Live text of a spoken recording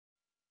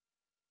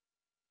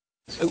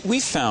We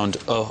found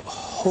a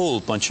whole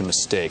bunch of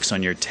mistakes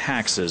on your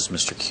taxes,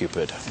 Mr.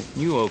 Cupid.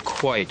 You owe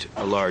quite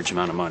a large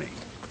amount of money.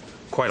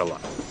 Quite a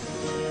lot.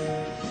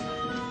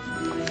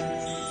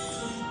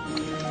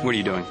 What are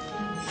you doing?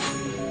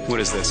 What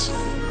is this?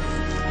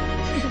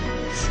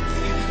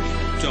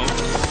 Don't.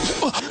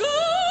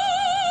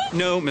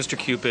 No, Mr.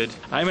 Cupid.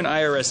 I'm an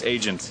IRS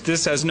agent.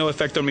 This has no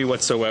effect on me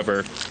whatsoever.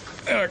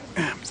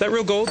 Is that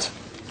real gold?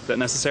 Is that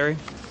necessary?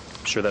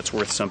 I'm sure that's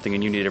worth something,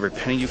 and you need every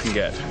penny you can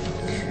get.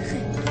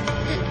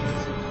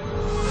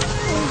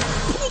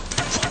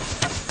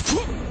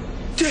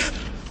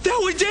 That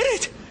one did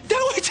it!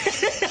 That one did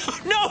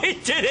it! No, he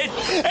didn't!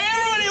 Hey,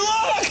 everybody,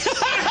 look!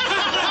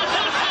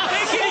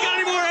 Hey, kid, you got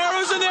any more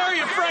arrows in there?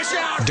 You're fresh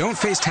out! Don't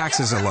face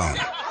taxes alone.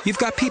 You've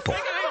got people.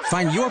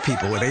 Find your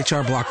people at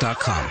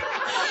hrblock.com.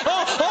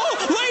 Oh,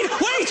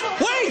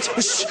 wait!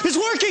 It's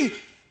working!